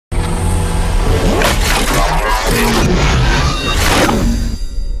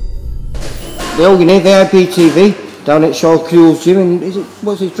the Hogan here, VIP TV, down at Shaw Cool's gym, and is it,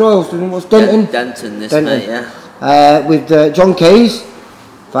 what's his Droylsden, what's Denton? Denton, Denton. mate, yeah. With Jon Kays,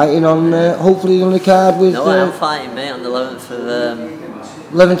 fighting on, hopefully on the card with... No, I'm fighting, mate, on the 11th of...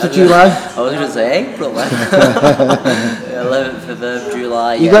 11th of July. I was going to say April, mate. 11th of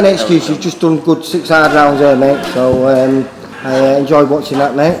July. You've got an excuse, you've just done good 6 hard rounds there, mate, so I enjoyed watching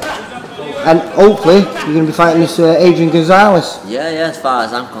that, mate. And hopefully you're going to be fighting this Adrian Gonzalez. Yeah, as far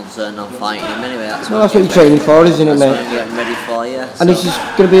as I'm concerned, I'm fighting him anyway. That's what you're training for, isn't it, mate? That's what I'm getting ready for, yeah. And this is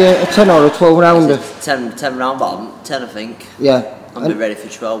going to be a 10 or a 12 rounder? 10 round bottom, 10 I think. Yeah. I'm be ready for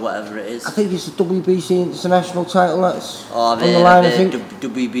 12, whatever it is. I think it's the WBC international title that's on the line, I think.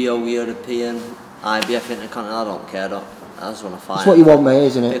 WBO European, IBF Intercontinental, I don't care, I just want to fight. That's what you want, mate,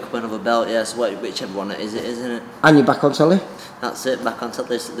 isn't it? Pick up another belt, yeah, so whichever one it is, isn't it? And you're back on telly? That's it, back on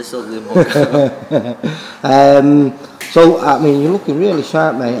telly, this ugly mug. So, I mean, you're looking really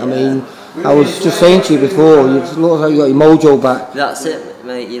sharp, mate. Yeah. I mean, I was just saying to you before, you look like you got your mojo back. That's it,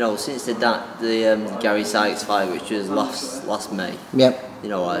 mate, you know, since the Gary Sykes fight, which was last May, yep. You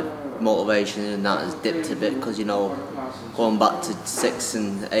know, motivation and that has dipped a bit because, you know, going back to 6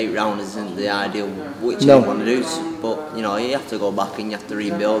 and 8 rounds isn't the ideal which you want to do, but you know, you have to go back and you have to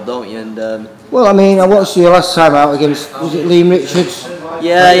rebuild, don't you? And well, I mean, I watched you last time out against, was it Liam Richards?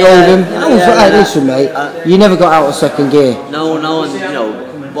 Yeah, Hogan. Listen, mate, you never got out of second gear. No, and you know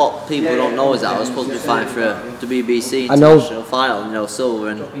what people don't know is that I was supposed to be fighting for a WBC international final, you know, silver,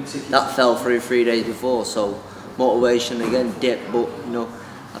 and that fell through 3 days before. So motivation again dipped, but you know,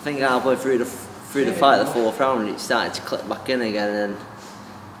 I think halfway through the fight, the 4th round, it started to click back in again, and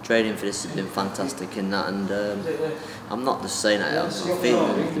training for this has been fantastic in that, and I'm not just saying that, I'm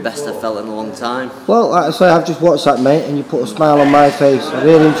feeling the best I've felt in a long time. Well, like I say, I've just watched that, mate, and you put a smile on my face. I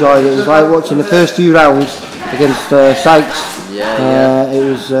really enjoyed it. It was like watching the first few rounds against Sykes. It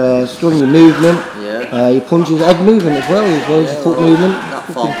was stunning movement. Your punches, head movement as well your foot movement. That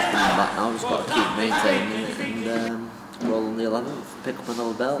form's coming back now, I've just got to keep maintaining it, and roll on the 11th, pick up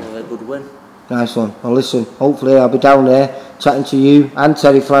another belt with a good win. Nice one. Well, listen, hopefully I'll be down there chatting to you and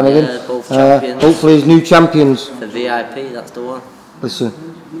Terry Flanagan. Yeah, both champions. Hopefully as new champions. The VIP, that's the one. Listen,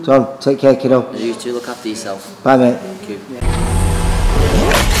 John, take care, kiddo. You two look after yourself. Bye, mate. Thank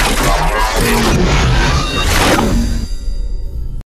you.